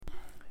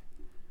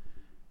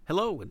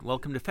Hello and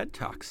welcome to Fed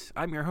Talks.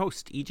 I'm your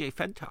host, EJ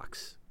Fed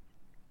Talks.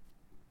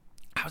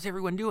 How's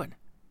everyone doing?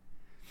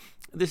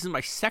 This is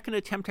my second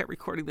attempt at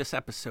recording this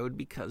episode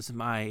because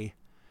my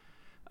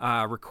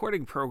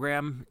recording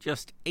program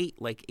just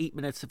ate like 8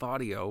 minutes of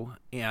audio,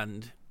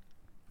 and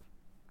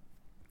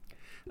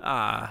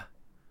I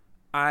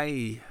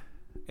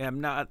am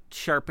not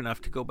sharp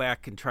enough to go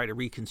back and try to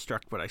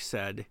reconstruct what I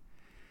said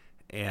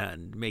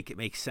and make it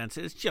make sense.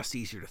 It's just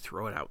easier to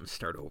throw it out and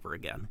start over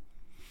again.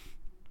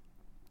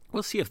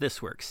 We'll see if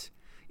this works.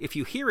 If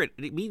you hear it,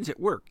 it means it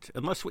worked.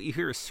 Unless what you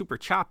hear is super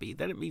choppy,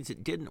 then it means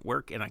it didn't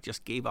work and I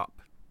just gave up.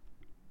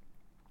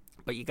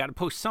 But you got to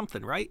post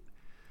something, right?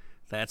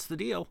 That's the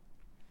deal.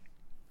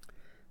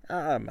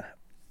 Updates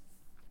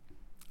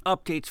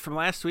from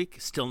last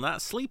week. Still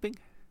not sleeping.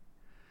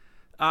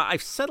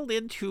 I've settled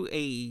into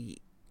a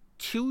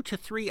 2 to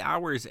 3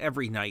 hours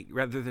every night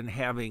rather than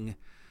having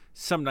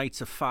some nights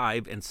of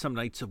 5 and some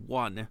nights of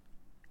 1,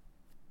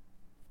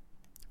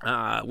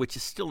 which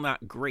is still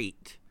not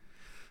great.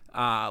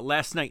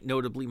 Last night,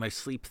 notably, my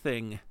sleep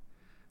thing,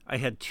 I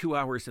had 2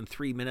 hours and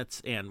 3 minutes,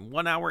 and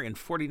 1 hour and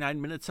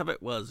 49 minutes of it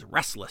was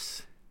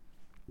restless.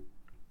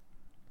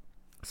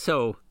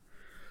 So,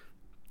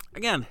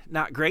 again,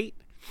 not great.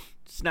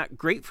 It's not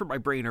great for my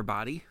brain or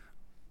body.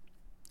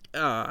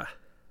 Weight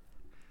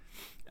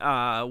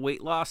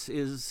loss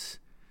is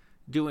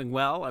doing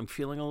well. I'm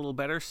feeling a little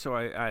better, so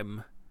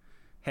I'm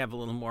have a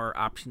little more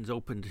options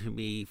open to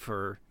me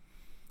for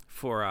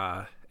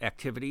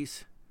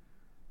activities.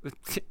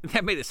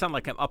 That made it sound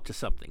like I'm up to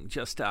something.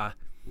 Just I'm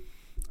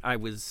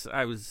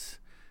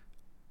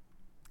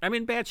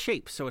in bad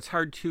shape, so it's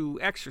hard to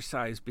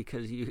exercise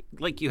because you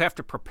have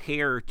to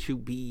prepare to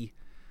be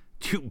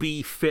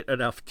fit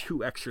enough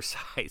to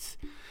exercise.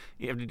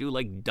 You have to do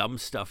like dumb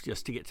stuff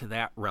just to get to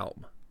that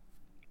realm.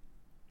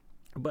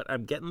 But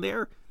I'm getting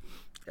there.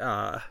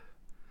 I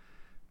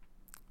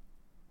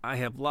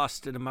have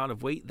lost an amount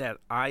of weight that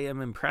I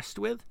am impressed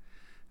with.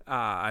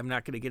 I'm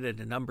not going to get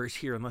into numbers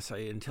here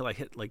until I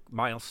hit like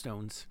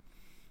milestones,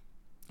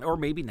 or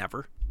maybe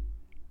never.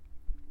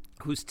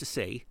 Who's to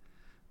say?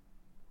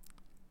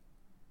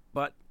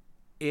 But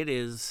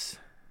it's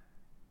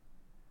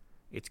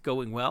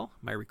going well.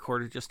 My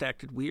recorder just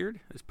acted weird.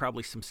 There's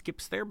probably some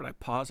skips there, but I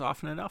pause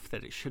often enough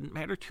that it shouldn't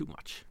matter too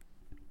much.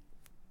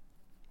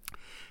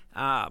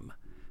 I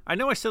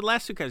know I said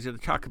last week I was going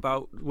to talk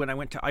about when I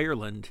went to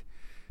Ireland,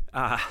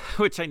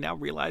 which I now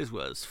realize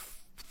was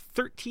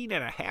 13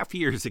 and a half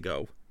years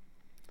ago.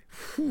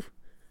 Whew,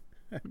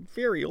 I'm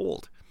very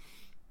old.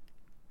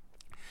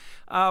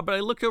 But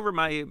I looked over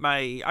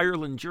my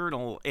Ireland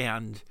journal,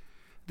 and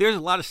there's a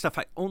lot of stuff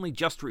I only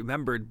just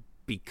remembered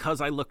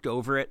because I looked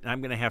over it, and I'm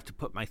going to have to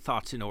put my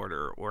thoughts in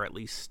order, or at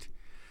least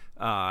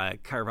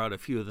carve out a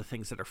few of the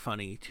things that are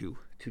funny to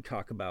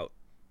talk about.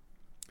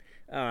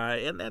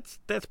 And that's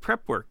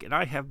prep work, and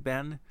I have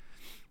been.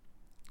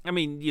 I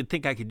mean, you'd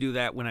think I could do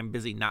that when I'm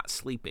busy not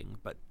sleeping,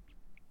 but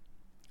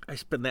I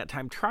spend that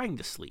time trying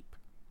to sleep.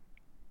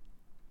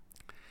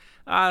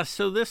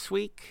 So this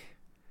week,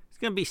 it's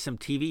going to be some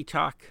TV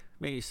talk,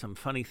 maybe some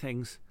funny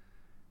things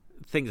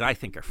I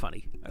think are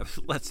funny.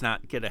 Let's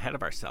not get ahead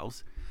of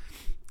ourselves.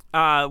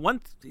 One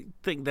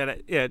thing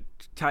that it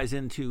ties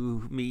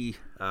into me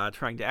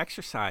trying to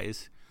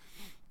exercise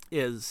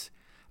is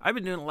I've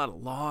been doing a lot of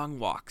long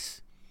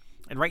walks.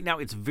 And right now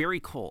it's very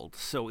cold,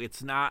 so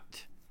it's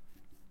not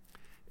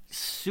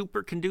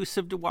super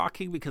conducive to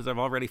walking because I've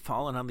already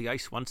fallen on the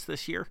ice once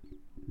this year.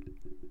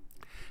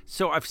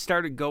 So I've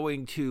started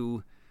going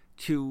to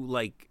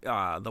like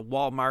the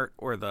Walmart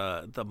or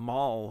the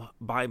mall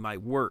by my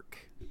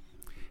work,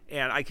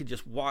 and I could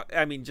just walk.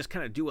 I mean, just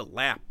kind of do a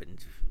lap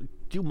and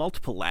do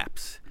multiple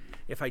laps.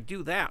 If I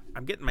do that,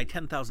 I'm getting my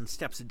 10,000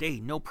 steps a day,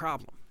 no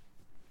problem.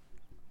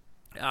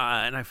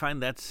 And I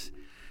find that's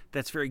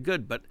very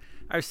good. But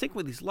I was thinking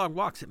with these long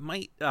walks, it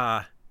might.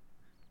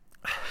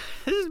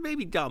 This is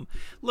maybe dumb.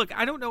 Look,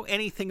 I don't know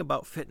anything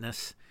about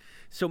fitness,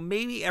 so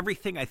maybe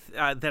everything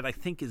that I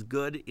think is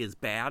good is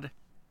bad.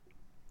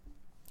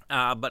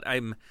 But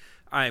I'm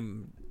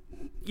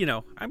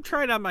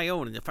trying on my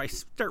own, and if I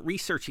start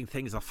researching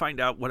things, I'll find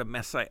out what a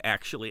mess I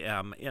actually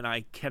am, and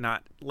I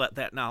cannot let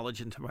that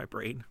knowledge into my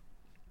brain.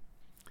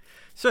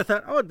 So I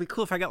thought, it'd be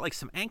cool if I got like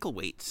some ankle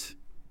weights.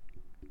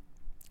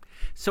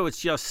 So it's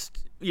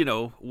just,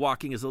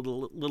 walking is a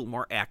little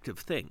more active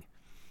thing.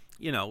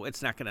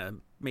 It's not going to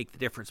make the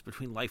difference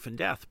between life and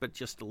death, but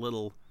just a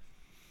little,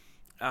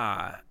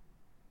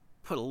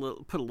 put a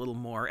little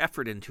more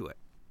effort into it.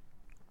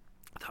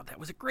 I thought that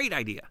was a great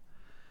idea.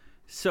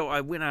 So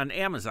I went on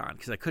Amazon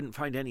because I couldn't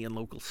find any in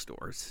local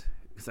stores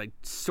because I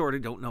sort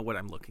of don't know what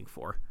I'm looking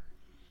for.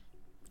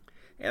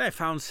 And I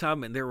found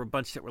some, and there were a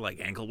bunch that were like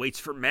ankle weights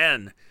for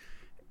men.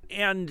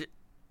 And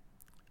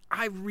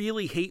I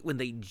really hate when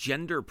they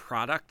gender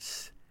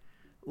products,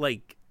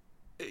 like,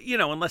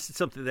 unless it's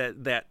something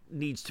that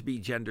needs to be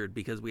gendered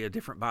because we have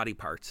different body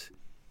parts.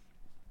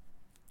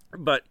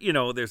 But,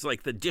 there's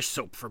like the dish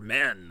soap for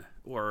men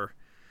or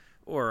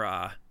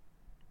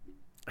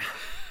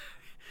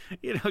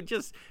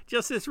Just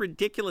this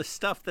ridiculous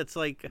stuff that's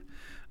like,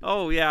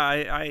 oh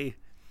yeah,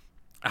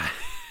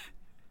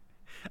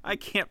 I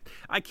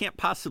can't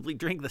possibly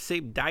drink the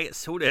same diet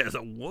soda as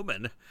a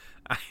woman.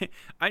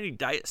 I need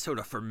diet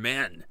soda for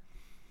men.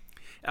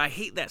 I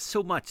hate that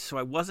so much, so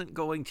I wasn't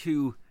going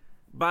to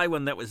buy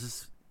one that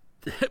was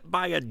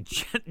buy a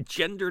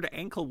gendered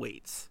ankle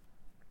weights.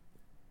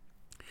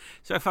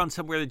 So I found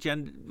somewhere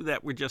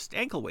that were just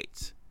ankle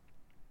weights.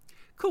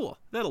 Cool,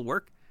 that'll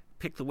work.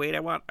 Pick the weight I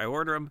want. I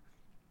order them.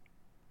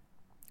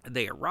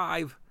 They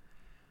arrive.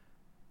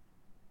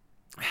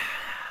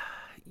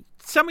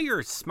 Some of you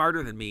are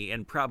smarter than me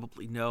and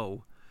probably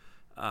know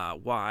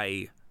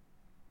why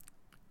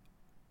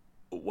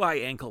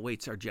ankle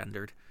weights are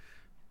gendered.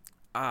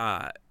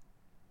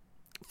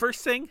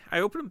 First thing, I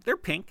open them. They're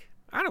pink.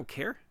 I don't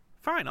care.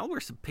 Fine, I'll wear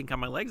some pink on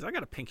my legs. I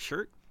got a pink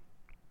shirt.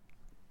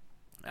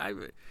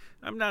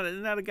 I'm not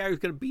a guy who's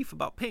going to beef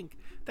about pink.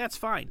 That's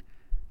fine.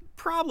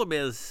 Problem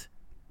is,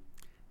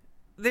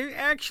 they're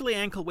actually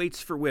ankle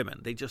weights for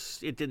women.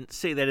 It didn't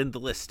say that in the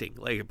listing.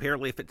 Like,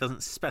 apparently if it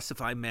doesn't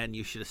specify men,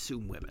 you should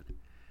assume women.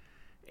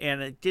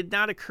 And it did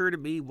not occur to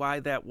me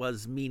why that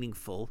was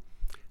meaningful,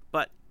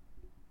 but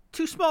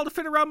too small to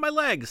fit around my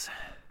legs.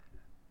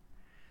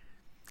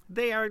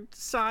 They are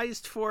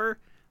sized for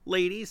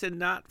ladies and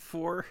not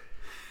for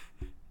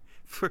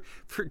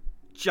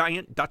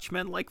giant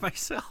Dutchmen like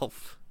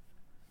myself.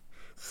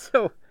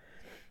 So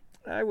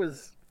I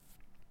was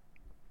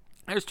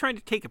trying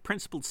to take a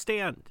principled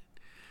stand.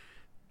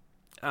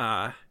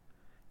 But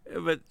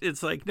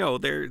it's like, no,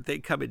 they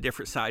come in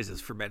different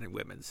sizes for men and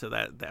women, so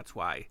that's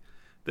why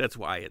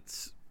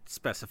it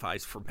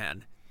specifies for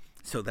men,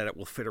 so that it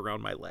will fit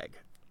around my leg.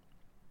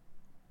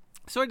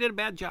 So I did a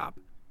bad job.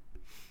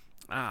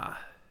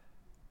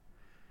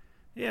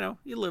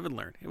 You live and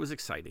learn. It was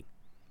exciting.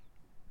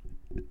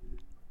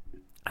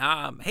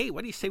 Hey,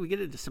 what do you say we get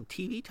into some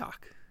TV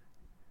talk?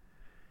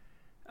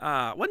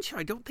 One show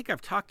I don't think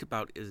I've talked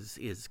about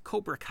is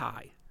Cobra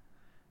Kai,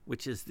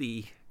 which is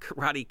the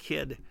Karate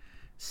Kid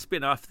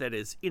spinoff that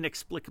is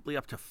inexplicably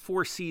up to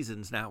 4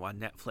 seasons now on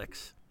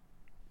Netflix.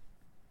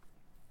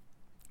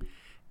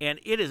 And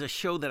it is a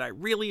show that I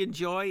really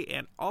enjoy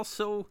and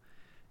also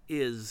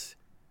is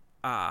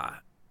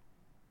not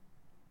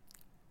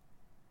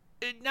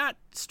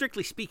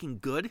strictly speaking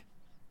good.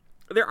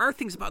 There are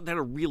things about that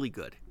are really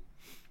good.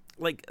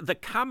 Like, the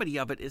comedy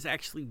of it is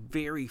actually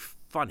very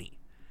funny.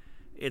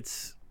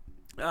 It's,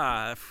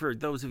 for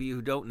those of you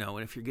who don't know,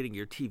 and if you're getting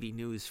your TV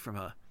news from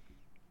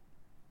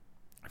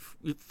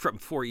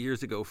 4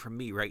 years ago from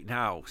me right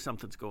now,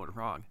 something's going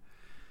wrong.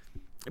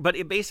 But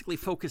it basically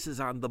focuses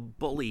on the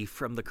bully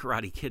from the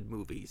Karate Kid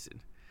movies.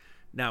 And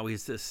now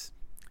he's this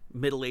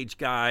middle-aged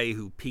guy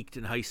who peaked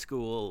in high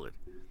school. And,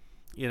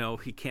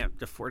 he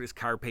can't afford his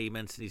car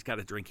payments, and he's got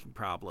a drinking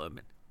problem.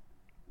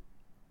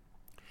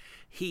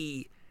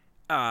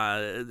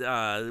 And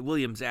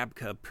William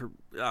Zabka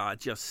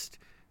just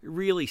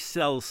really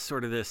sells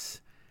sort of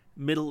this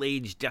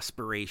middle-aged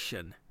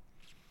desperation.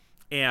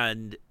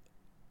 And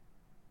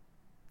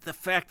the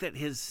fact that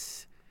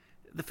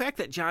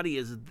Johnny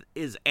is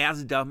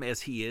as dumb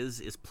as he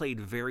is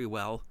played very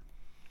well.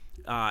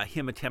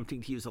 Him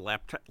attempting to use a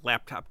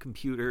laptop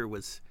computer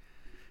was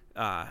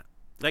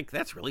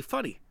that's really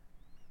funny.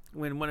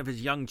 When one of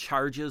his young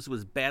charges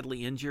was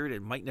badly injured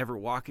and might never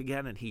walk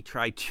again, and he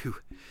tried to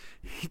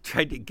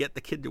get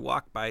the kid to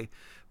walk by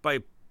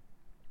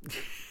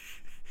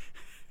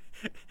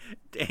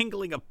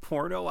dangling a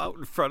porno out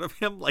in front of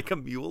him like a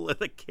mule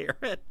with a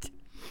carrot.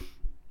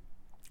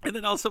 And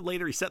then also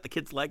later he set the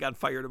kid's leg on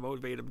fire to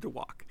motivate him to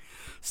walk.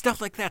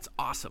 Stuff like that's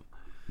awesome.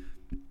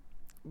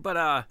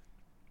 But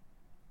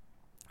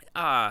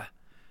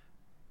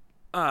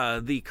the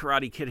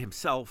Karate Kid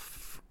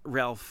himself,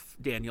 Ralph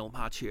Daniel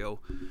Macchio,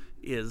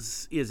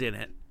 is in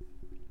it.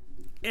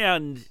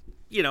 And,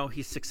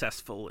 he's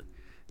successful.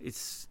 He's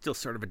still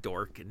sort of a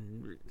dork,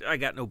 and I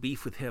got no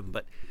beef with him,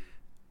 but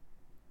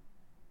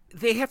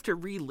they have to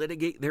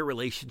relitigate their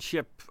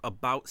relationship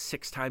about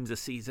 6 times a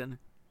season.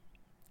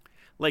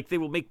 Like, they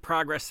will make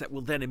progress that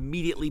will then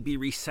immediately be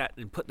reset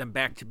and put them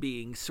back to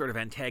being sort of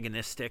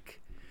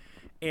antagonistic.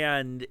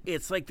 And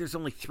it's like there's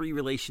only 3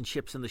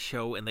 relationships in the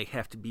show, and they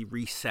have to be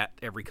reset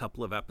every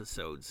couple of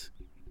episodes.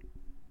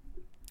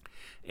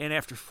 And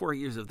after 4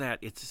 years of that,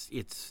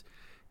 it's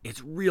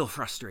real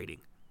frustrating.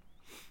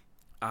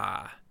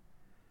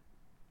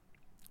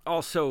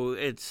 Also,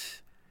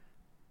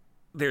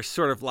 they're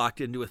sort of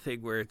locked into a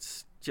thing where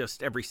it's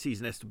just every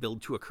season has to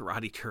build to a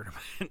karate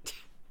tournament.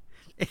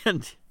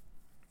 And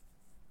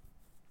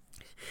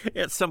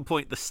at some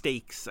point, the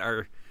stakes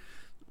are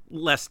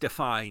less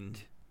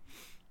defined.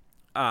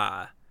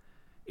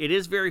 It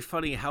is very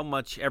funny how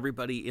much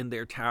everybody in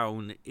their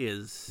town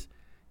is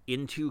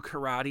into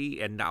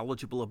karate and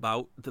knowledgeable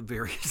about the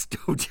various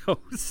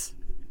dojos.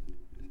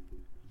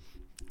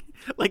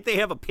 Like, they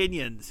have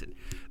opinions.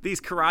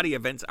 These karate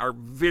events are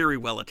very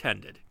well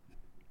attended.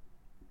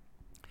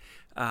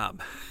 That's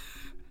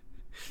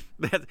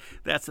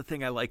the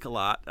thing I like a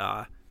lot.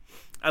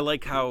 I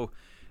like how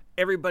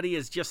everybody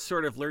has just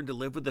sort of learned to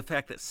live with the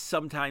fact that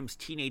sometimes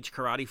teenage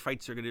karate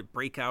fights are going to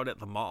break out at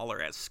the mall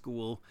or at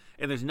school,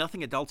 and there's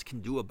nothing adults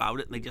can do about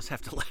it, and they just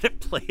have to let it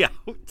play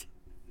out.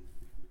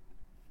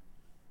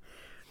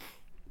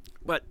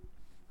 But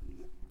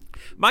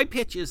my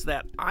pitch is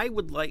that my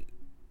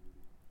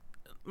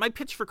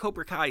pitch for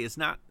Cobra Kai is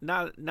not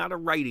a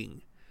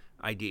writing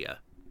idea.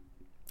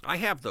 I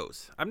have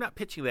those. I'm not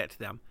pitching that to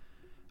them.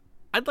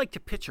 I'd like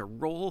to pitch a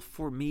role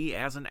for me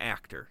as an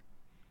actor.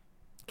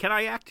 Can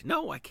I act?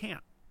 No, I can't.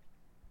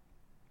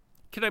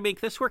 Can I make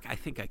this work? I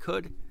think I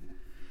could.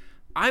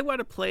 I want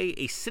to play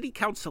a city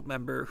council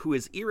member who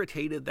is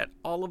irritated that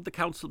all of the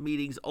council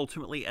meetings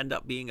ultimately end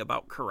up being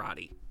about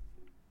karate.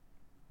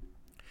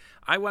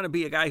 I want to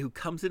be a guy who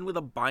comes in with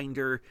a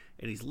binder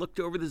and he's looked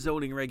over the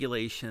zoning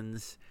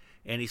regulations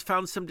and he's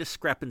found some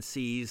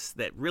discrepancies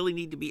that really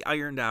need to be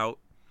ironed out.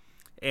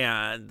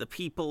 And the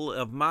people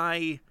of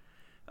my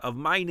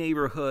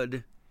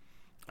neighborhood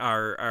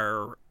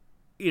are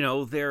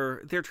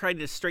they're trying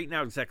to straighten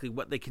out exactly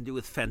what they can do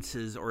with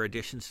fences or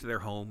additions to their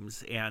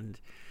homes. And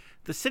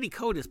the city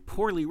code is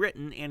poorly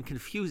written and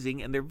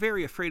confusing, and they're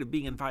very afraid of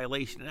being in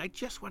violation. And I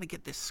just want to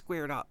get this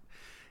squared up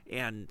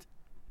and,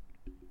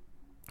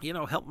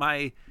 help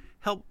my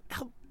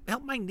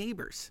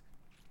neighbors.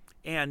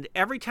 And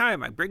every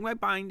time I bring my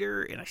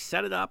binder and I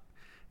set it up,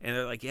 and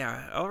they're like,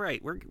 yeah, all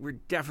right, we're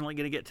definitely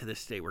going to get to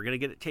this today. We're going to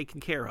get it taken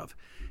care of.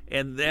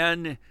 And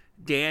then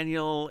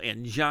Daniel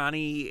and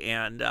Johnny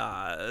and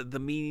the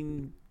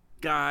mean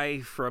guy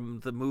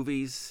from the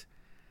movies,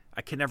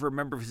 I can never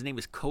remember if his name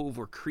is Cove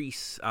or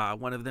Crease.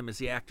 One of them is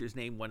the actor's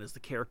name, one is the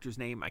character's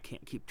name. I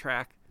can't keep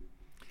track.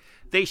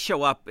 They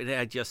show up, and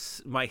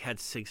my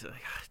head sinks. Like,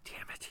 oh,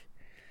 damn it.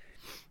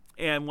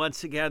 And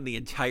once again, the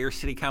entire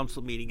city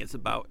council meeting is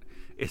about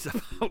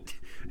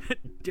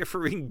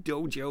differing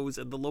dojos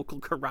and the local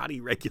karate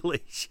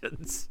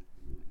regulations.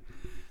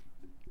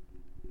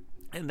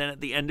 And then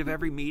at the end of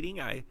every meeting,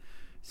 I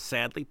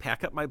sadly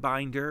pack up my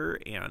binder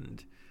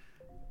and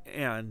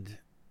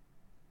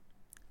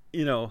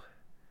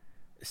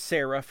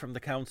Sarah from the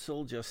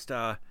council just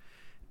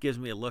gives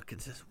me a look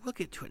and says, we'll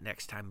get to it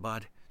next time,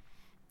 bud.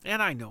 And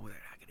I know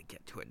they're not going to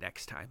get to it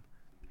next time.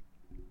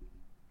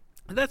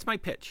 And that's my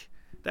pitch.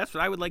 That's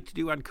what I would like to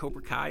do on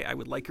Cobra Kai. I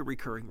would like a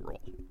recurring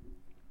role.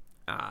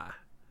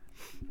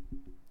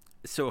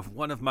 So if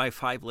one of my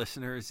 5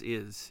 listeners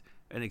is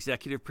an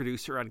executive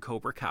producer on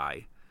Cobra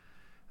Kai,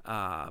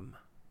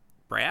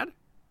 Brad,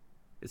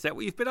 is that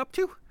what you've been up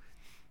to?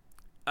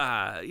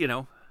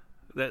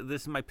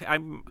 This is my.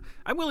 I'm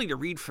willing to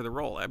read for the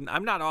role.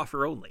 I'm not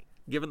offer only,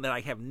 given that I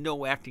have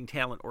no acting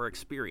talent or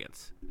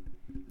experience.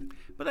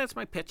 But that's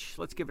my pitch.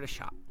 Let's give it a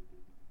shot.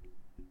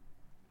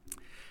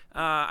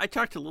 I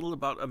talked a little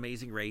about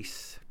Amazing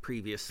Race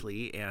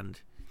previously,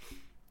 and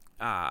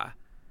I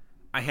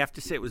have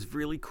to say it was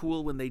really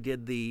cool when they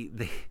did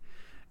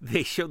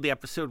they showed the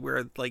episode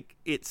where like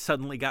it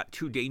suddenly got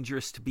too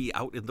dangerous to be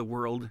out in the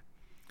world,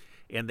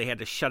 and they had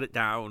to shut it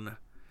down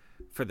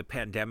for the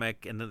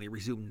pandemic, and then they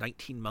resumed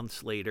 19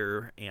 months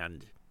later.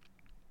 And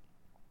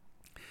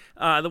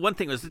the one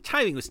thing was the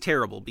timing was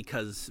terrible,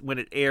 because when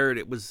it aired,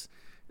 it was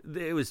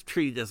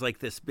treated as like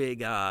this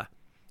big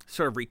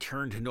sort of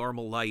return to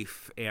normal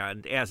life,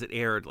 and as it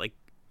aired, like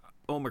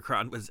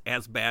Omicron was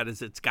as bad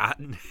as it's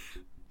gotten.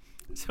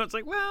 So it's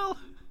like, well,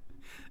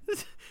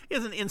 this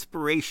isn't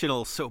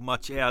inspirational so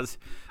much as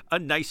a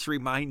nice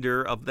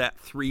reminder of that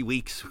 3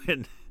 weeks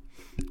when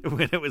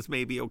it was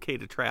maybe okay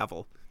to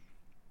travel.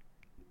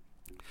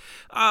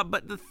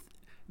 But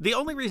the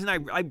only reason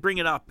I bring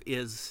it up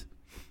is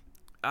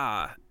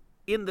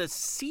in the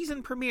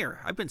season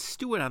premiere, I've been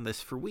stewing on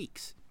this for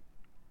weeks.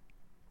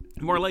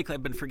 More likely,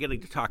 I've been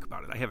forgetting to talk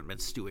about it. I haven't been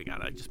stewing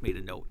on it. I just made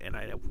a note, and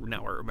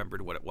now I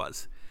remembered what it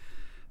was.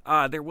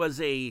 There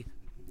was a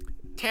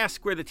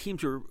task where the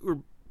teams were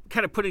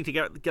kind of putting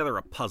together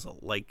a puzzle,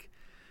 like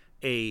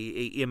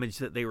a image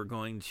that they were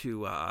going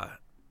to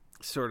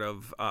sort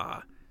of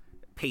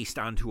paste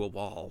onto a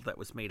wall that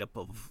was made up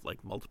of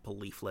like multiple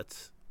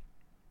leaflets.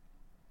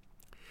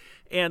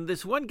 And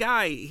this one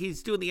guy,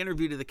 he's doing the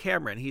interview to the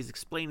camera, and he's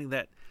explaining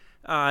that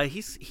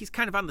he's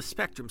kind of on the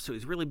spectrum, so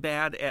he's really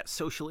bad at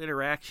social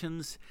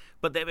interactions,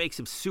 but that makes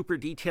him super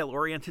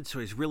detail-oriented, so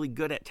he's really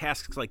good at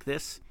tasks like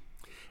this.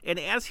 And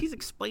as he's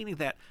explaining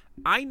that,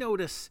 I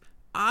notice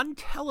on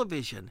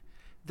television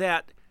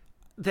that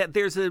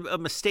there's a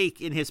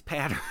mistake in his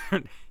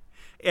pattern.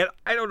 And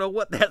I don't know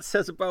what that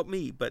says about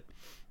me, but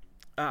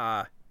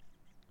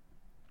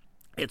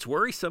it's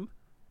worrisome.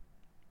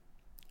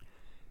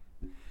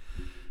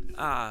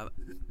 And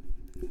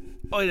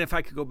if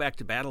I could go back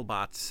to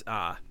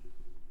BattleBots,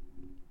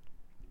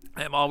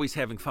 I'm always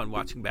having fun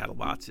watching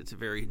BattleBots. It's a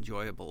very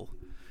enjoyable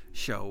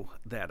show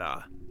that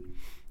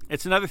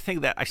it's another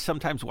thing that I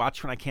sometimes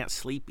watch when I can't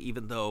sleep,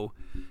 even though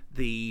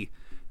the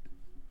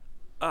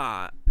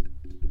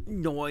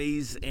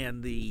noise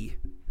and the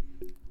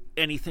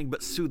anything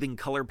but soothing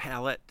color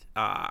palette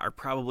are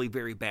probably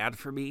very bad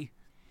for me.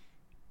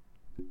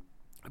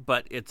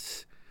 But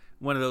it's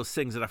one of those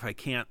things that if I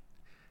can't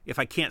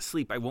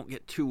sleep, I won't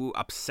get too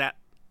upset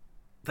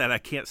that I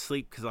can't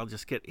sleep because I'll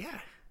just get,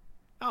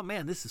 oh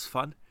man, this is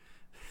fun.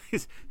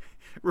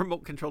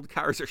 Remote controlled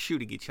cars are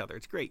shooting each other.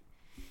 It's great.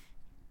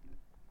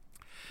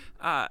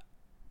 I'm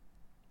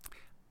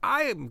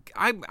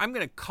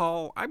gonna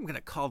call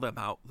them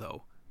out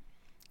though,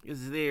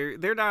 because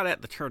they're not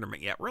at the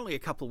tournament yet. We're only a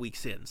couple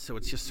weeks in, so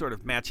it's just sort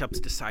of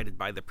matchups decided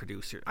by the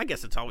producer. I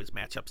guess it's always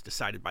matchups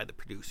decided by the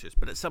producers,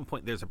 but at some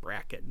point there's a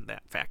bracket and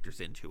that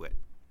factors into it.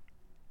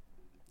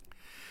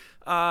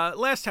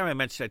 Last time I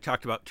mentioned, I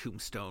talked about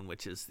Tombstone,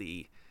 which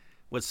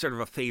was sort of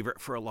a favorite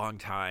for a long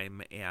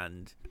time,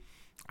 and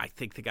I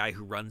think the guy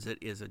who runs it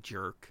is a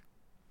jerk.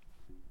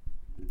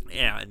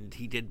 And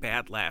he did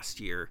bad last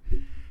year.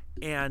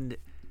 And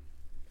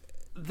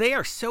they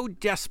are so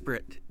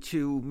desperate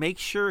to make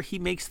sure he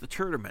makes the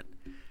tournament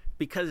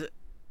because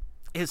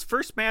his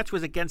first match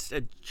was against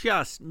a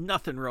just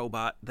nothing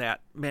robot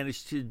that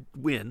managed to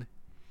win,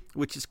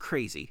 which is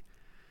crazy.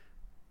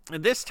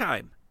 And this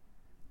time,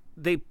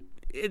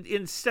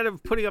 instead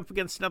of putting up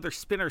against another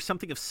spinner,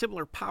 something of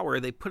similar power,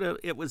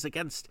 it was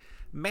against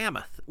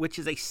Mammoth, which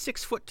is a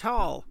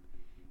 6-foot-tall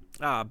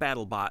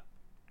BattleBot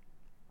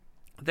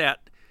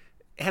that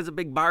has a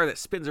big bar that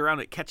spins around.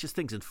 It catches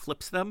things and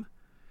flips them,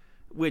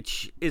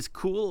 which is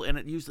cool, and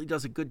it usually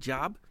does a good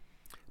job.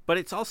 But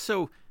it's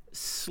also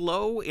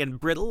slow and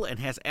brittle and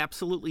has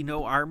absolutely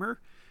no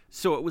armor.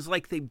 So it was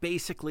like they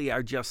basically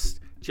are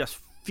just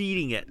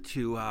feeding it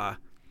to a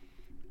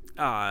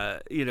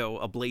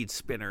blade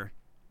spinner.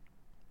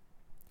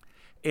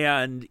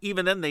 And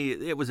even then,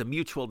 it was a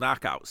mutual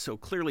knockout. So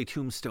clearly,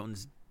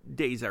 Tombstone's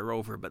days are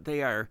over. But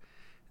they are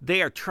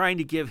trying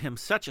to give him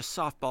such a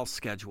softball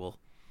schedule,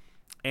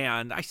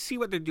 and I see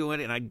what they're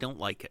doing, and I don't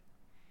like it.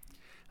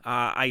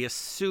 I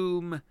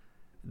assume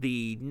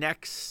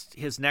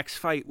his next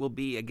fight will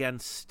be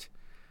against,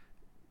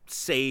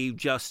 say,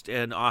 just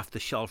an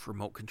off-the-shelf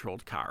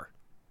remote-controlled car,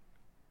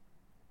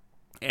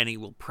 and he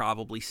will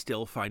probably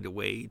still find a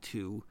way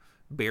to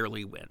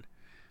barely win.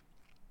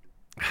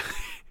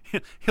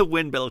 He'll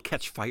win, but he'll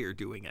catch fire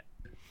doing it.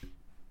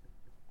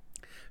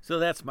 So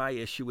that's my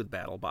issue with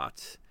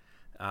BattleBots.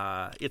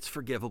 It's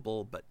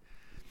forgivable, but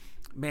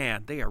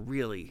man, they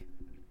really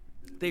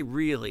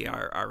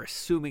are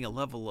assuming a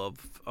level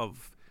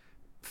of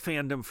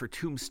fandom for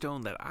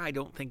Tombstone that I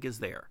don't think is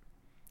there.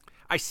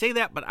 I say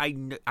that, but I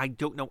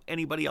don't know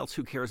anybody else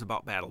who cares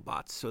about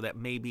BattleBots, so that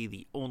may be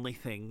the only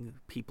thing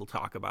people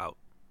talk about.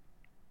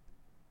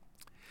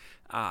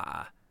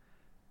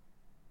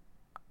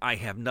 I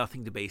have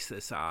nothing to base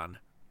this on.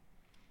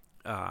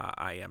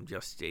 I am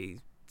just a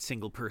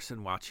single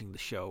person watching the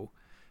show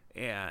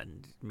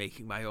and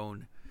making my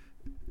own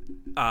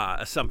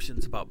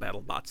assumptions about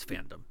BattleBots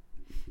fandom.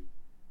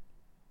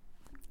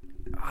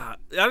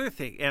 The other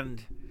thing,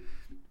 and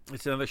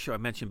it's another show I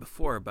mentioned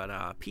before,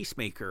 but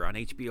Peacemaker on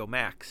HBO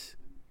Max.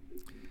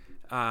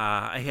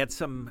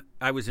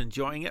 I was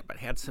enjoying it, but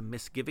had some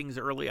misgivings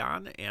early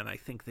on, and I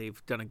think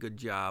they've done a good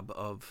job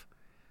of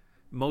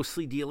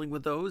mostly dealing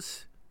with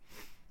those.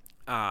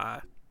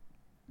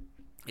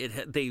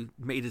 They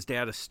made his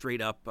dad a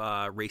straight-up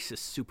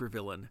racist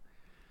supervillain,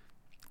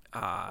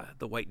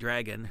 the White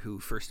Dragon, who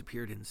first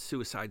appeared in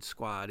Suicide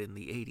Squad in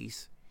the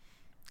 80s.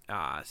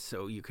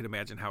 So you can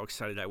imagine how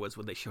excited I was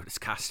when they showed his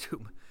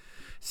costume.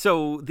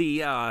 So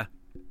the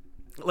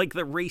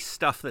race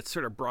stuff that's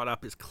sort of brought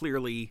up is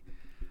clearly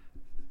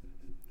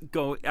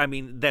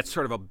that's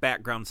sort of a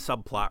background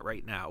subplot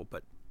right now,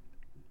 but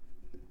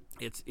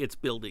it's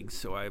building.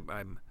 So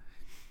I'm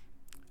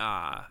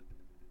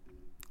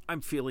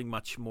feeling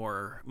much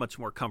more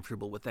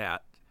comfortable with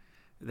that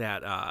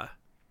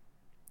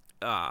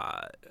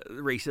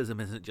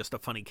racism isn't just a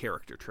funny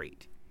character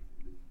trait.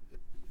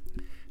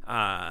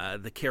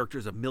 The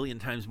character's a million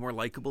times more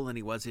likable than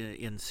he was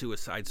in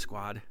Suicide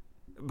Squad,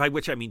 by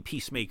which I mean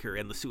Peacemaker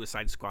and the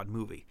Suicide Squad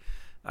movie.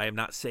 I am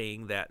not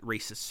saying that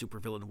racist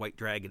supervillain White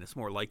Dragon is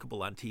more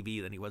likable on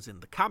TV than he was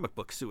in the comic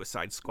book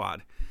Suicide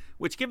Squad,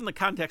 which, given the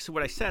context of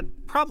what I said,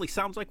 probably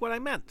sounds like what I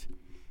meant.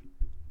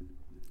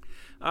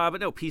 But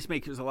no,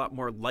 Peacemaker's a lot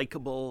more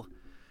likable.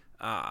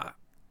 Having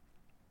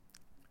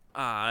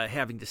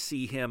to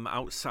see him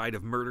outside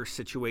of murder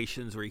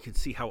situations where you can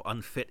see how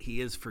unfit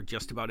he is for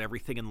just about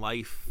everything in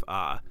life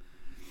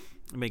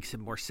makes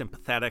him more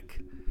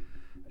sympathetic.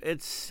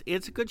 It's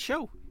a good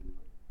show.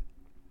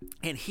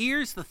 And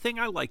here's the thing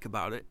I like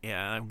about it, and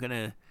I'm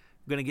gonna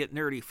get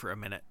nerdy for a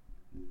minute,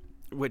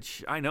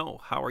 which I know.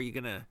 How are you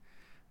gonna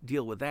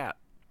deal with that?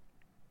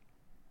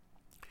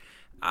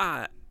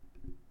 Now,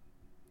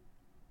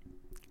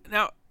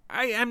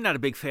 I am not a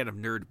big fan of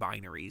nerd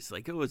binaries,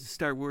 like, oh, is it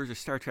Star Wars or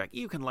Star Trek?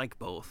 You can like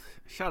both.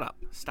 Shut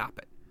up. Stop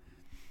it.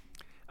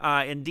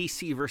 And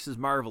DC versus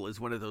Marvel is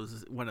one of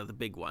the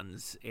big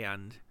ones,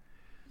 and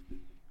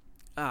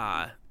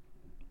while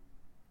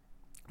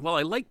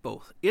I like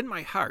both, in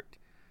my heart,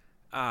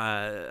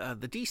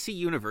 the DC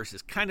universe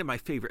is kind of my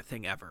favorite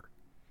thing ever.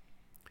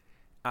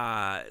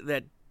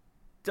 That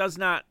does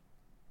not...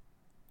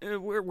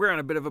 We're on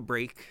a bit of a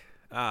break,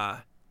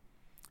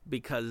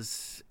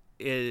 because...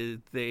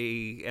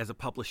 they, as a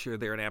publisher,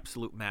 they're an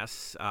absolute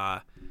mess.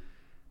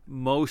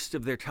 most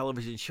of their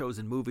television shows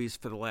and movies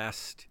for the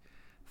last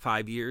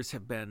 5 years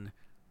have been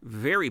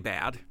very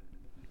bad.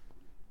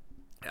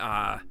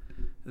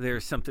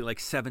 There's something like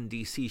 7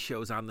 DC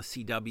shows on the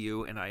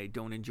CW, and I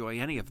don't enjoy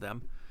any of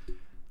them.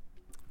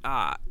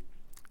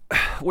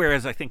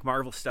 Whereas I think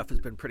Marvel stuff has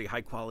been pretty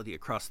high quality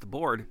across the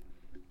board.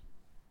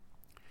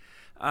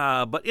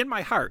 But in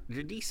my heart,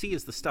 DC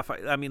is the stuff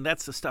I mean,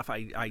 that's the stuff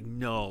I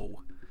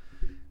know.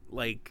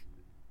 Like,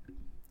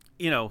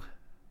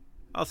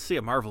 I'll see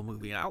a Marvel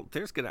movie and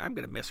I'm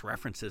gonna miss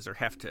references or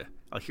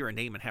I'll hear a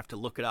name and have to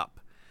look it up.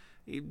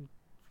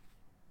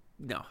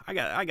 No,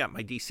 I got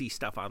my DC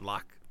stuff on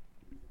lock.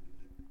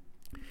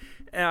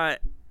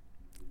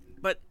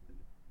 But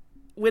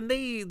when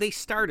they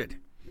started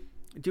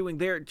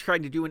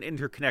trying to do an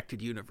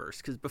interconnected universe,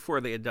 because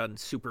before they had done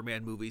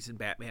Superman movies and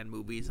Batman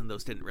movies, and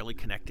those didn't really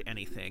connect to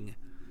anything.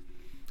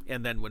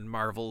 And then when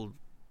Marvel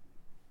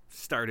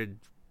started,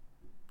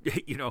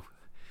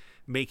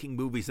 making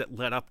movies that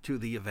led up to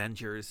the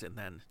Avengers, and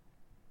then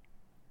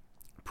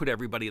put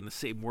everybody in the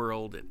same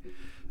world, and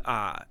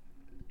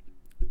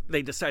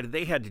they decided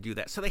they had to do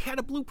that. So they had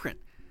a blueprint: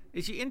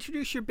 is you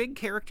introduce your big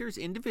characters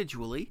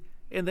individually,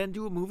 and then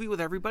do a movie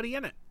with everybody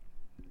in it.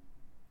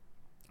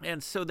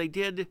 And so they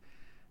did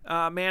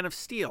Man of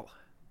Steel.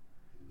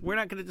 We're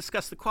not going to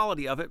discuss the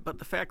quality of it, but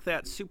the fact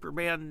that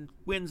Superman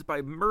wins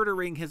by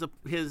murdering his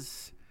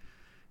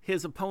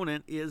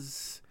opponent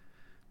is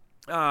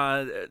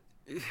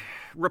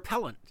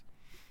repellent.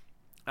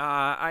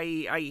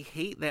 I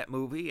hate that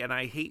movie, and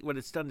I hate what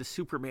it's done to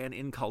Superman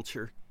in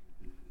culture.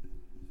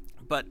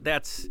 But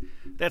that's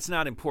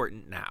not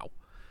important now.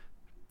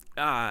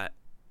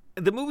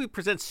 The movie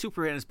presents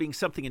Superman as being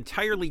something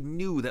entirely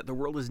new that the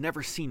world has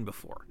never seen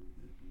before.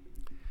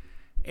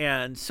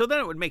 And so then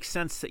it would make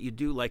sense that you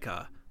do like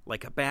a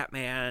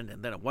Batman,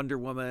 and then a Wonder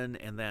Woman,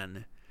 and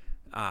then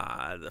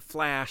the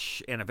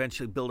Flash, and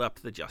eventually build up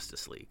to the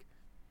Justice League.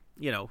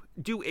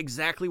 Do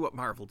exactly what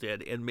Marvel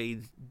did and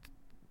made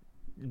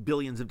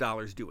billions of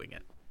dollars doing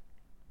it.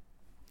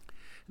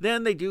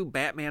 Then they do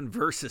Batman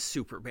versus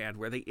Superman,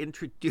 where they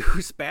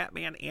introduce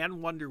Batman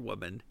and Wonder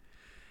Woman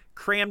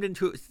crammed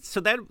into it.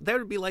 So that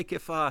would be like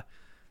if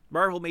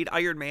Marvel made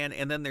Iron Man,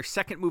 and then their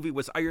second movie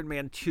was Iron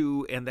Man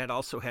 2, and that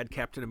also had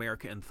Captain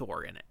America and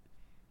Thor in it.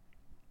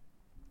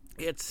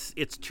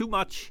 It's too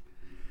much,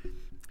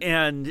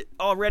 and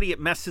already it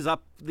messes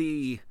up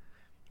the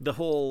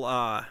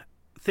whole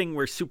thing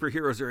where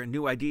superheroes are a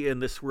new idea in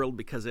this world,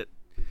 because it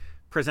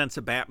presents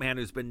a Batman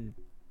who's been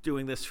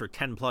doing this for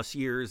 10 plus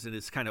years and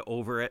is kind of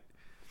over it,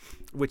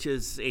 which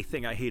is a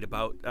thing I hate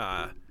about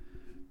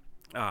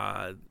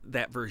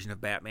that version of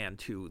Batman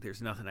 2.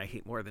 There's nothing I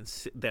hate more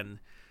than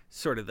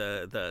sort of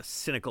the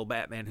cynical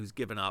Batman who's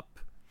given up.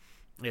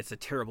 It's a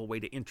terrible way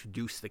to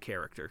introduce the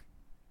character.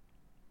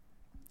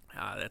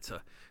 That's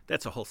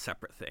a whole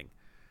separate thing.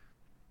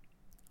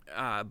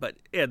 And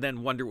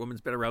then Wonder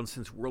Woman's been around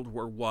since World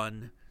War I,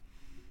 and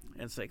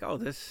it's like, oh,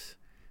 this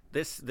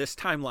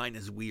timeline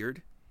is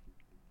weird.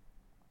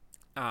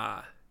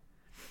 And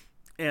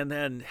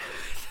then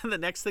the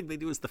next thing they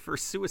do is the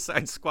first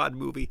Suicide Squad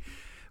movie,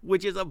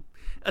 which is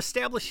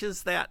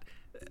establishes that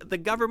the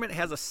government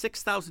has a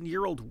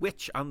 6,000-year-old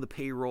witch on the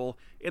payroll,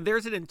 and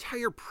there's an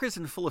entire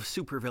prison full of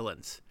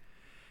supervillains.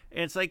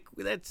 And it's like,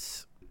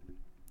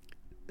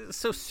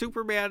 so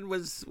Superman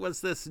was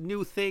this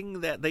new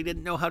thing that they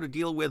didn't know how to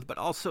deal with, but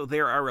also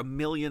there are a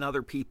million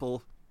other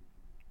people.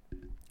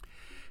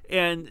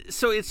 And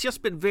so it's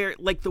just been very,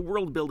 like, the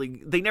world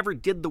building. They never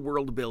did the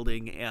world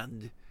building,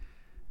 and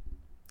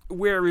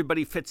where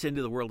everybody fits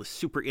into the world is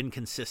super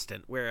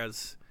inconsistent.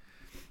 Whereas,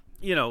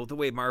 the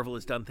way Marvel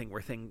has done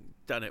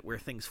where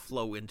things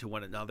flow into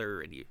one another,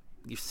 and you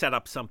set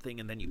up something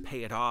and then you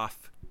pay it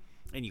off,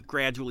 and you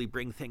gradually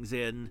bring things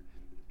in.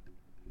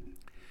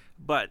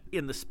 But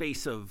in the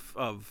space of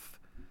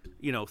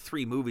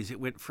 3 movies, it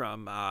went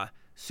from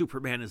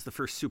Superman is the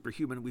first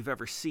superhuman we've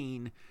ever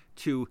seen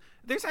to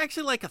there's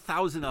actually like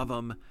 1,000 of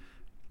them,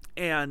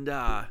 and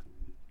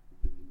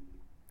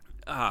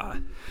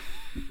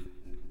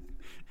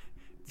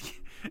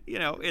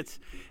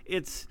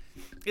it's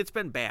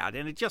been bad,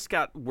 and it just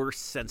got worse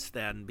since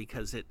then,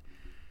 because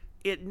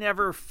it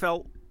never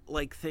felt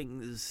like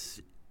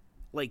things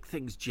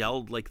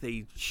gelled like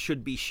they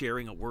should be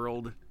sharing a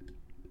world.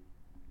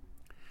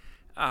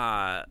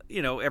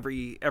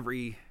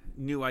 Every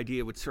new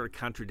idea would sort of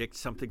contradict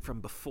something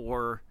from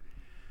before.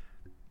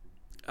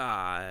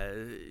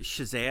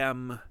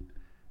 Shazam.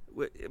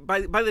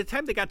 By the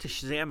time they got to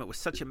Shazam, it was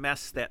such a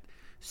mess that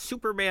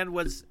Superman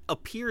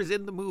appears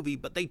in the movie,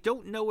 but they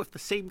don't know if the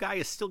same guy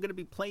is still going to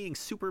be playing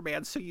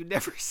Superman, so you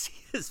never see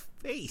his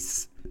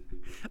face.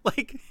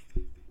 Like,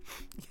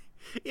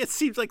 it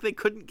seems like they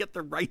couldn't get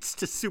the rights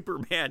to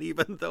Superman,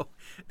 even though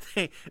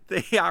they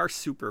are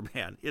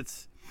Superman.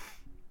 It's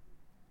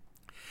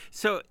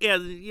so,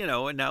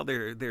 and now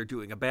they're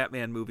doing a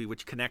Batman movie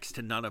which connects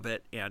to none of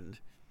it, and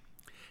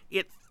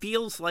it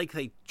feels like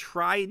they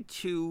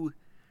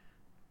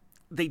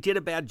did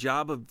a bad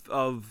job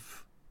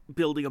of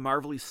building a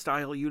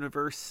Marvel-style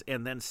universe,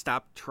 and then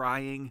stopped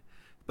trying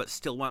but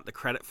still want the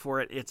credit for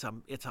it. It's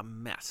a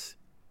mess.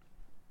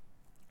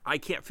 I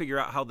can't figure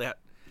out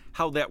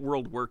how that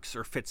world works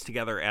or fits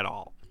together at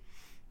all.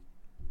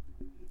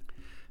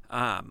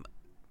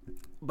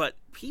 But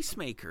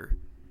Peacemaker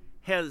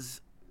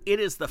it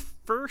is the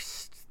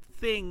first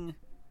thing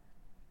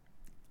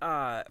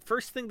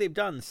they've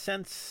done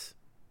since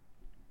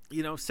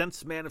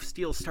Man of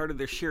Steel started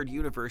their shared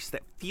universe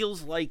that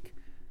feels like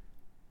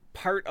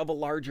part of a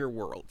larger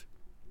world.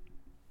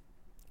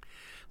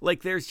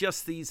 Like there's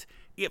just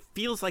it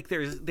feels like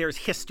there's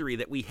history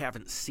that we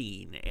haven't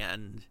seen,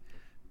 and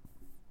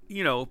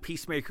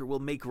Peacemaker will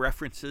make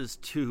references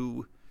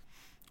to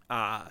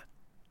Doll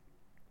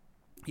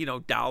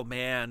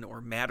Man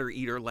or Matter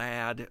Eater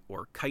Lad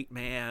or Kite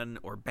Man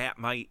or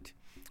Batmite,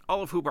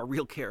 all of whom are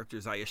real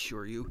characters, I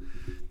assure you.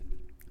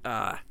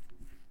 And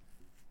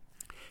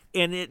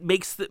it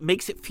makes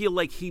it feel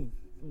like he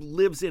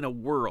lives in a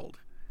world.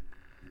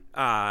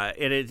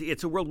 And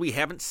it's a world we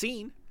haven't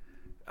seen.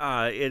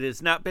 It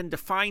has not been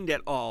defined at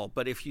all,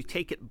 but if you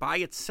take it by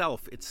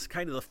itself, it's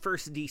kind of the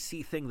first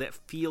DC thing that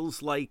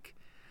feels like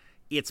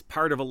it's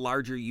part of a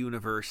larger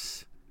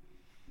universe.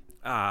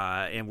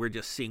 And we're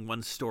just seeing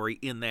one story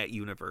in that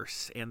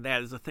universe, and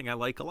that is a thing I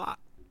like a lot.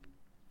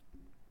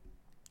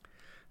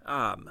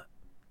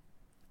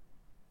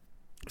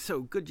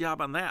 So good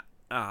job on that.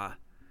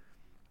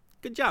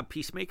 Good job,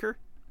 Peacemaker.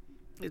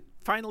 It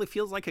finally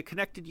feels like a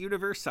connected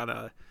universe on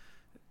a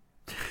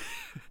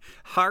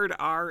hard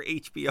R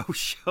HBO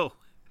show.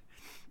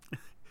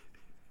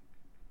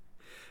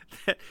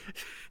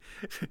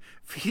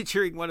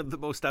 Featuring one of the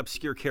most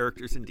obscure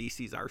characters in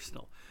DC's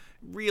arsenal.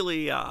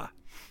 Really,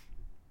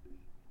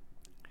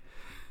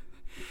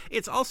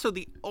 it's also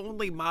the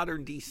only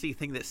modern DC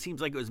thing that seems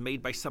like it was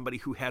made by somebody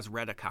who has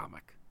read a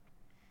comic.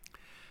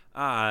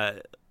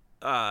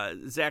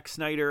 Zack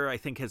Snyder, I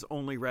think, has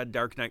only read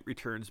Dark Knight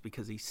Returns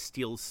because he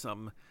steals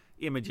some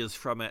images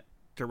from it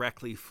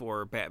directly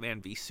for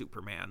Batman v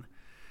Superman.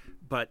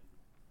 But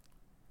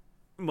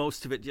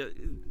most of it,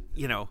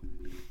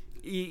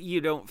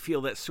 you don't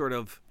feel that sort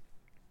of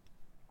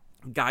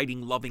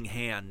guiding, loving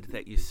hand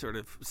that you sort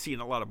of see in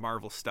a lot of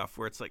Marvel stuff,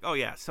 where it's like, oh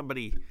yeah,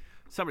 somebody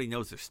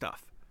knows their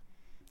stuff.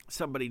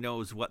 Somebody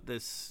knows what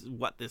this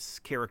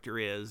character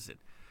is.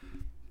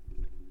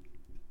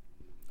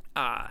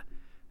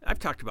 I've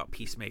talked about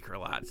Peacemaker a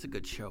lot. It's a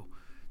good show.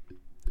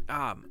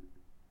 I,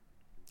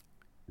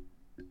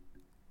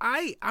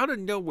 out of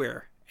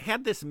nowhere,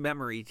 had this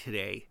memory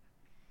today,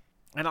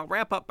 and I'll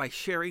wrap up by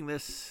sharing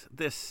this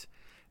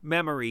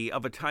memory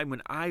of a time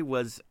when I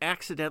was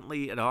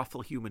accidentally an awful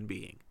human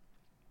being.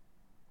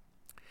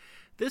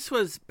 This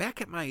was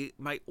back at my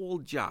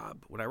old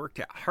job when I worked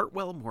at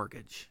Hartwell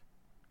Mortgage.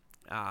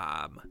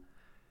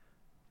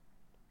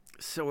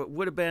 So it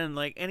would have been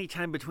like any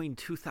time between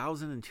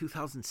 2000 and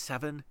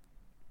 2007.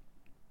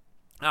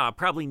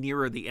 Probably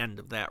nearer the end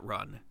of that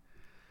run.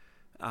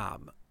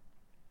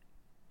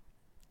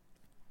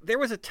 There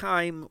was a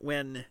time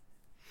when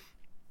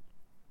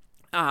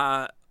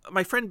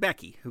my friend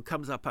Becky, who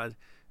comes up on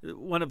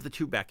one of the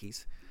two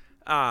Beckys,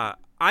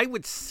 I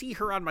would see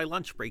her on my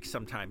lunch break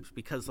sometimes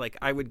because, like,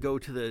 I would go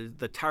to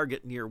the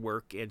Target near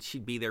work and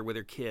she'd be there with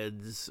her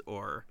kids,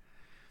 or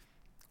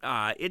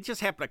it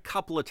just happened a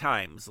couple of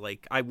times.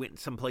 Like, I went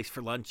someplace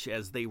for lunch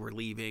as they were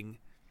leaving.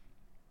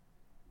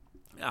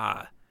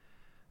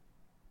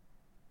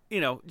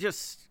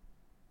 Just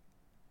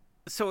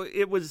so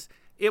it was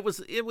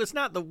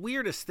not the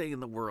weirdest thing in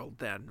the world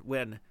then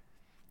when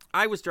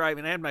I was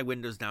driving. I had my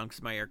windows down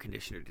because my air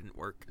conditioner didn't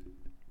work.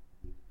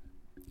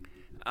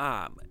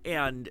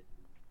 And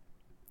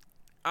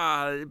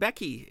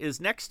Becky is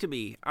next to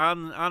me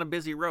on a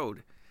busy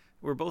road.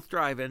 We're both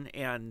driving,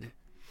 and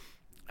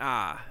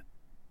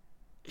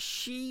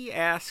she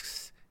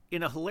asks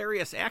in a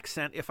hilarious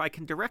accent if I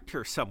can direct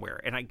her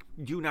somewhere, and I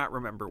do not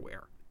remember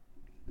where.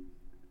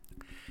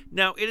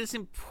 Now, it is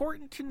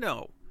important to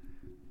know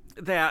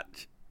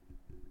that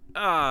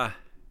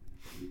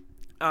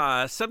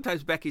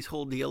sometimes Becky's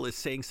whole deal is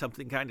saying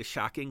something kind of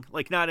shocking,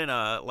 like not in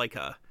a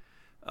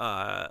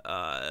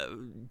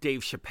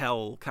Dave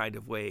Chappelle kind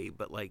of way,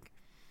 but like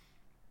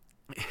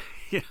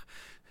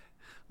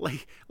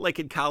like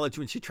in college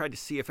when she tried to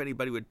see if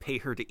anybody would pay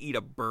her to eat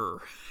a burr.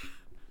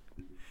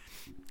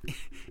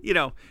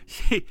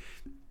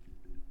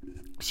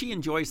 She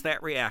enjoys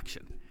that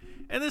reaction.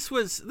 And this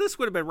would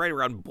have been right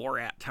around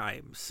Borat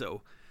time,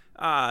 so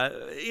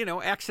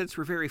accents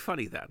were very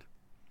funny then.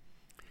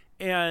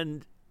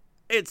 And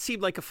it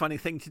seemed like a funny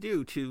thing to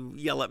do, to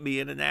yell at me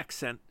in an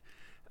accent.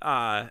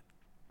 And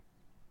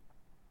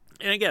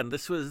again,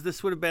 this would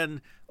have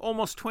been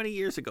almost 20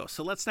 years ago,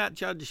 so let's not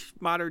judge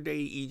modern day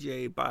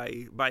EJ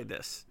by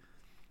this.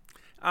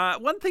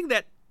 One thing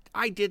that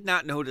I did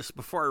not notice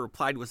before I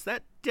replied was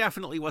that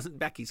definitely wasn't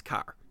Becky's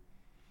car.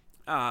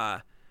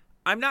 I'm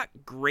not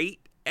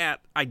great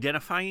at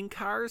identifying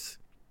cars.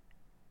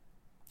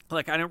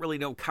 Like, I don't really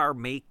know car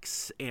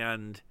makes,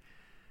 and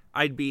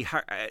I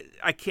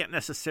can't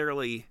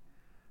necessarily,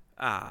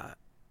 I'd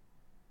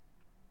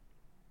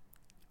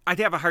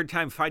have a hard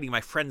time finding my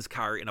friend's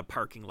car in a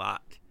parking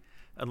lot.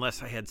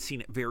 unless I had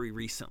seen it very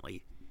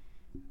recently.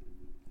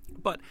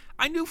 But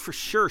I knew for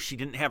sure she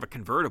didn't have a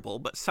convertible,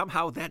 but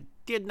somehow that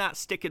did not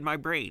stick in my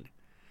brain.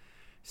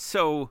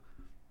 So,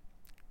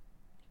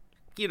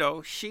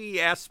 she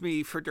asked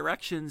me for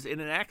directions in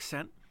an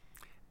accent,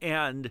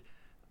 and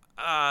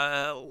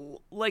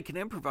like an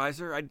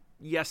improviser, I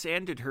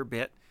yes-anded her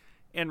bit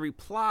and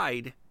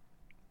replied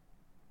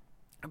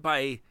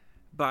by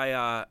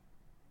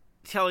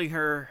telling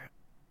her,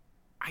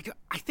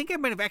 I think I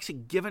might have actually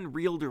given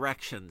real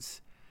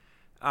directions,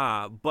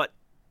 but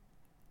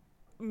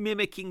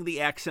mimicking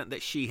the accent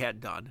that she had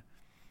done.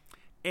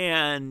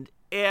 And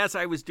as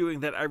I was doing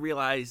that, I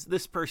realized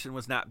this person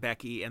was not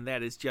Becky, and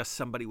that is just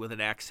somebody with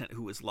an accent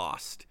who was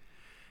lost.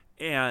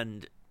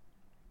 And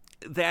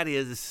that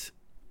is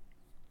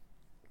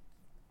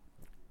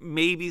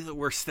maybe the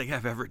worst thing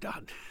I've ever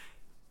done.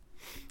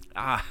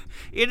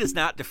 It is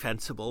not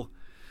defensible.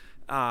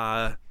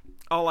 All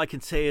I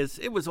can say is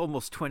it was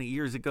almost 20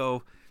 years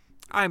ago.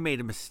 I made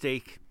a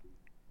mistake.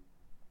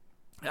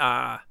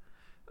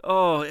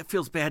 It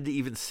feels bad to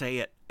even say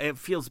it. It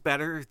feels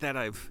better that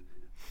I've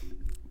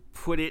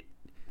put it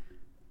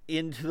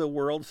into the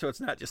world so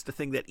it's not just a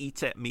thing that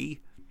eats at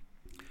me.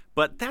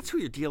 But that's who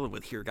you're dealing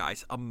with here,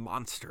 guys. A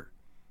monster.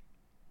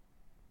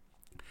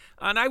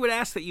 And I would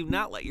ask that you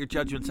not let your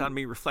judgments on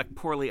me reflect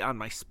poorly on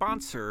my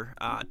sponsor,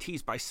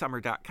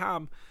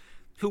 teasbysummer.com,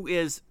 who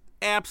is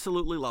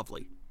absolutely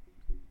lovely.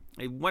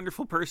 A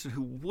wonderful person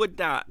who would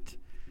not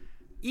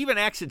even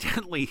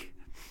accidentally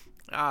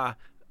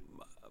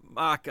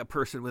mock a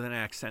person with an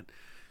accent.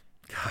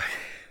 God.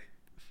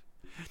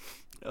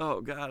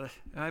 Oh, God.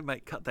 I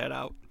might cut that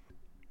out.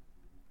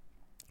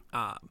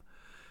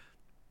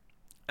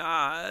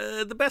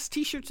 The best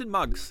t-shirts and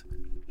mugs.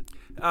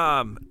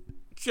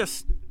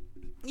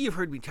 You've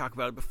heard me talk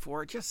about it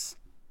before. She's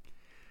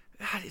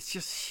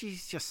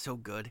just so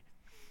good.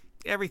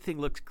 Everything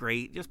looks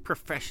great. Just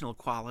professional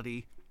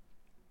quality.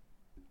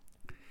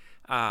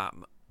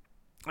 I'm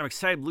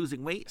excited I'm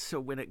losing weight,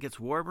 so when it gets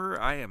warmer,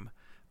 I am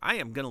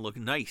gonna look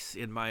nice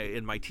in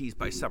my Tees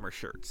by Summer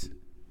shirts.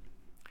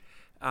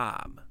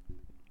 I'm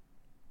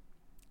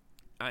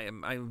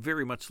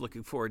very much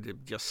looking forward to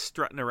just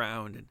strutting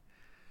around and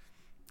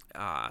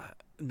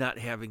not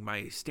having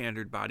my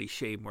standard body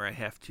shape where I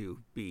have to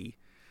be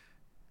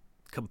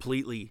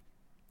completely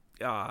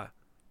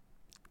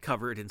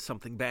covered in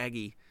something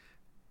baggy.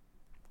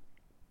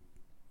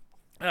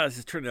 This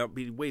is turning out to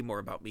be way more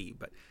about me,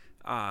 but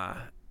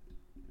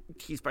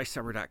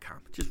teasbysummer.com,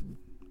 just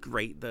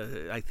great.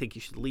 I think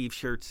you should leave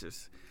shirts.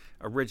 There's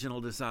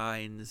original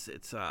designs.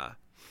 It's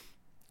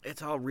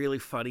all really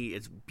funny.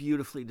 It's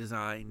beautifully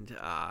designed.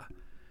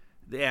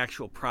 The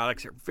actual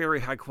products are very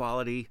high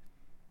quality.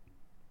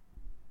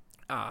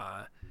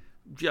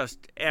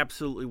 Just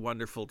absolutely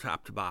wonderful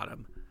top to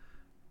bottom.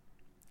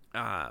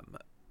 Buy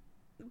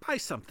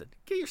something.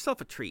 Get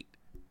yourself a treat.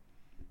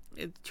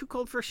 It's too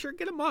cold for a shirt?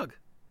 Get a mug.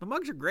 The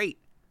mugs are great.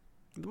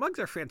 The mugs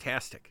are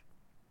fantastic.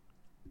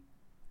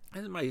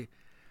 This is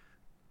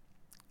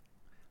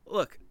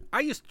Look,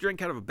 I used to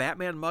drink out of a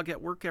Batman mug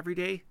at work every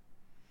day.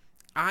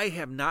 I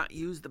have not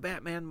used the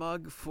Batman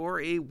mug for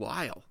a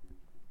while.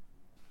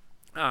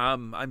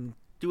 I'm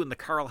doing the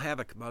Carl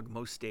Havoc mug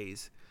most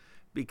days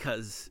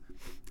because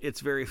it's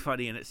very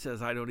funny and it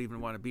says I don't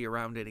even want to be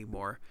around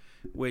anymore,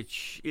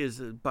 which is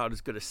about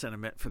as good a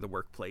sentiment for the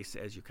workplace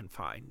as you can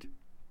find.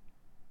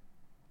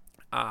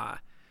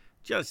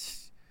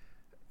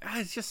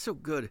 It's just so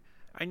good.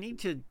 I need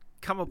to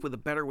come up with a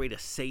better way to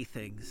say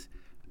things,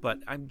 but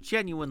I'm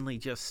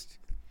genuinely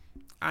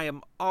I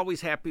am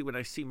always happy when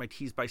I see my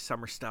Tees by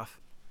Summer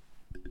stuff.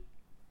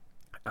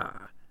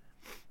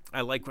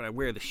 I like when I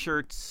wear the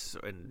shirts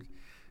and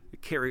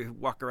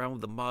walk around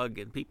with the mug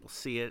and people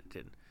see it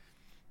and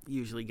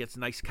usually gets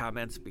nice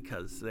comments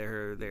because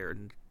they're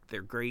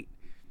great.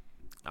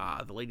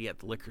 The lady at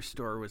the liquor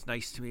store was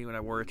nice to me when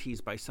I wore a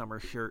Tees by Summer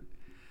shirt.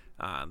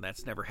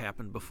 That's never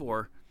happened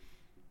before.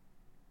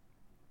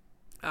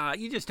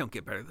 You just don't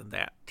get better than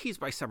that.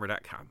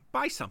 Teasbysummer.com.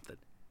 Buy something.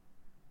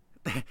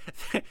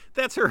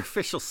 That's her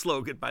official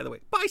slogan, by the way.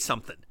 Buy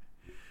something.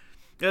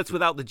 That's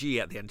without the G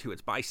at the end, too.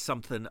 It's buy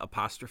something, !! The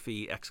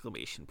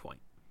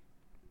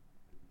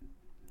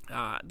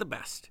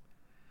best.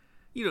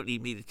 You don't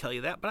need me to tell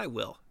you that, but I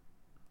will.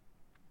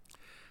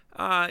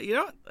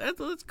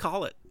 Let's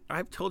call it.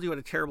 I've told you what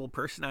a terrible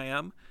person I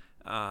am.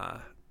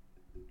 I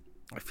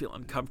feel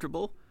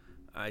uncomfortable.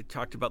 I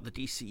talked about the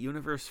DC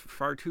Universe for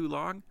far too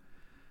long.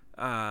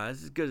 This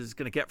is as good as it's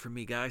going to get from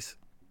me, guys.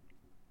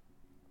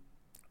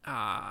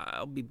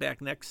 I'll be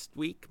back next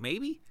week,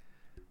 maybe.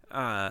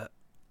 I'm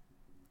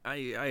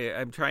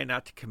trying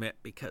not to commit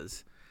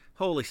because,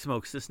 holy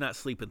smokes, this not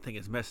sleeping thing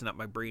is messing up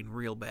my brain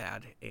real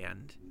bad.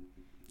 And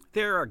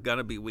there are going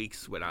to be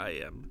weeks when I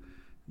am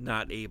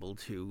not able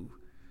to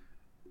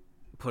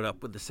put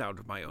up with the sound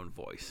of my own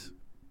voice.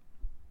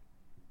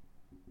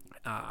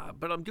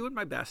 But I'm doing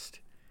my best.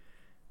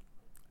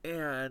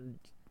 And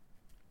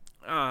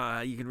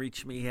you can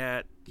reach me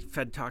at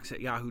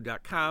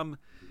fedtalks@yahoo.com,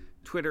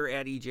 Twitter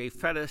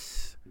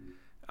 @EJFetis.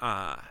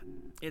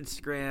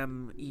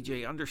 Instagram,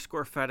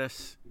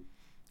 EJ_Fettis.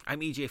 I'm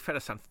EJ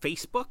Fettis on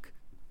Facebook.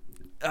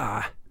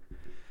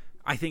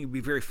 I think it'd be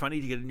very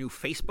funny to get a new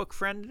Facebook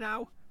friend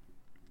now.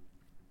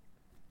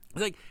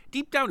 Like,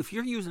 deep down, if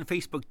you're using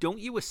Facebook, don't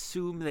you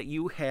assume that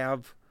you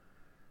have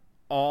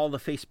all the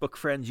Facebook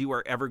friends you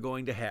are ever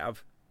going to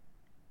have?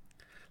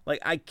 Like,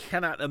 I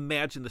cannot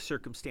imagine the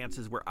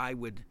circumstances where I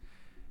would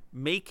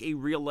make a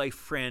real-life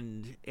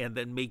friend and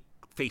then make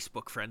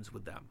Facebook friends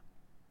with them.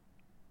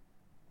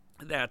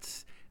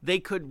 They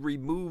could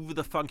remove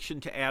the function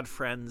to add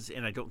friends,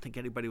 and I don't think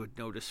anybody would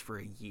notice for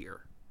a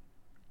year.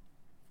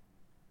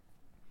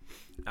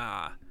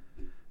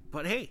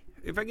 But hey,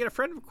 if I get a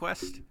friend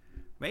request,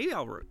 maybe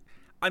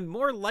I'm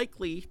more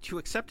likely to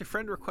accept a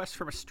friend request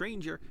from a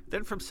stranger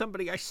than from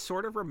somebody I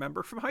sort of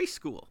remember from high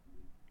school.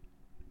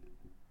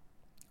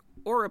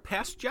 Or a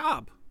past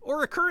job.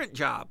 Or a current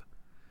job.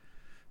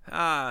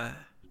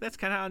 That's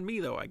kind of on me,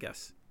 though, I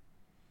guess.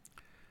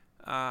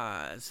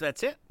 So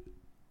that's it.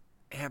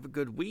 Have a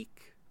good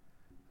week.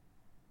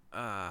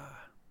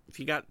 If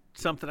you got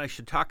something I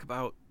should talk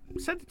about,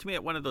 send it to me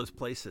at one of those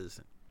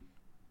places.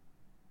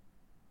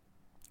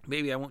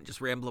 Maybe I won't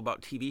just ramble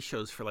about TV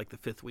shows for like the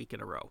 5th week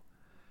in a row.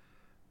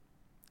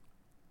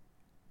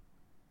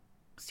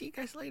 See you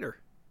guys later.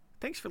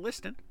 Thanks for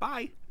listening.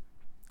 Bye.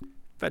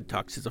 Fed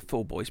Talks is a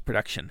Full Boys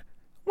production.